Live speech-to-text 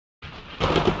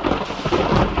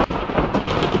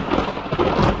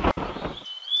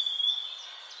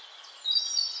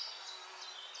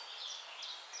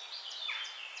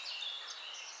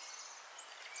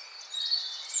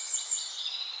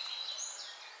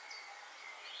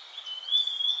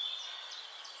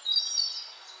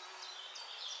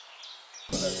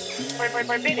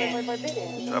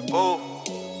Trapo,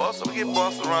 boss, we get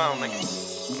bossed around, nigga.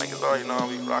 Niggas already know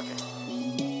we rockin'.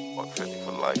 $150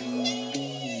 for life.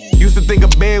 Used to think a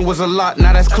band was a lot,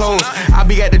 now that's close. I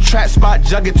be at the trap spot,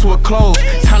 jug it to a close.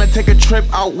 Time to take a trip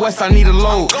out west, I need a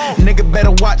load. Nigga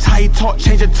better watch how he talk,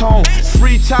 change your tone.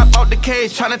 Free chop out the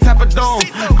cage, tryna tap a dome.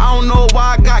 I don't know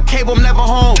why I got cable, I'm never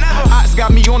home. Ox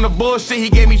got me on the bullshit, he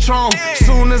gave me Tron.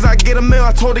 Soon as I get a meal,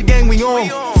 I told the gang we on.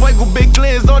 Fuego, big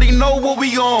Glens, already know what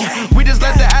we on. We just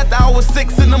left the after hours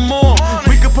 6 in the morning.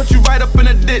 We could put you right up in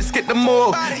the ditch, get the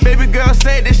morgue. Baby girl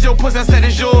said this your pussy, I said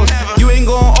it's yours. You ain't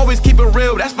gon' always keep it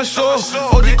real, that's for sure.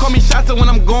 OG call me Shota when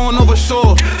I'm going over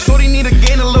shore. Shorty need to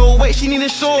gain a little weight, she need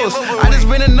shores. I just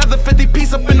ran another 50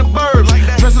 piece up in the burbs.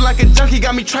 Dressing like a junkie,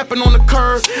 got me trapping on the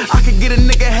curb. I could get a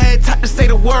nigga head top to say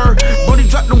the word. Brody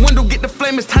drop the window, get the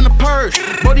flame, it's time to purge.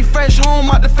 Brody fresh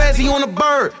home out the feds, he on a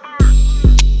bird.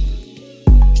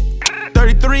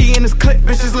 33 in this clip,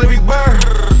 bitches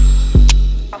LARRYBIRD.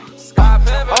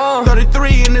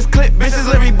 33 in this clip, bitches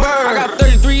LARRYBIRD. I got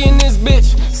 33 in this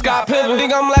bitch, Scott Pippen.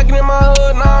 Think I'm lacking in my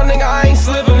hood, nah nigga, I ain't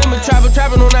slipping. Him and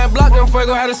trapping on that block, and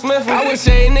Fuego had a smith. I wish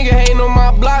a nigga hating on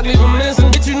my block, leave him missing.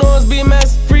 Bitch, you know it's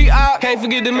BMS, free out, can't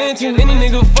forget to mention. Any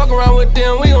nigga fuck around with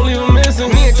them, we gon' leave him missing.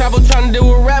 Me and Trapo tryna deal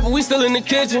with rap, but we still in the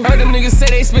kitchen. Heard them niggas say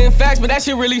they spin facts, but that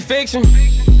shit really fiction.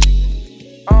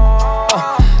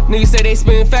 Niggas say they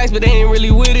spin facts, but they ain't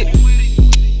really with it.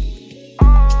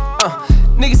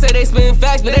 Niggas say they spin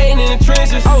facts, but they ain't in the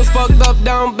trenches. I was fucked up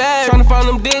down bad, tryna find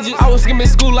them digits. I was skipping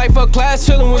school like fuck class,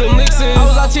 chillin' with them Nixons. I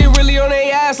was out here really on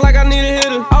they ass like I need a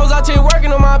hitter. I was out here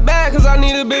working on my back cause I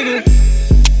need a bigger.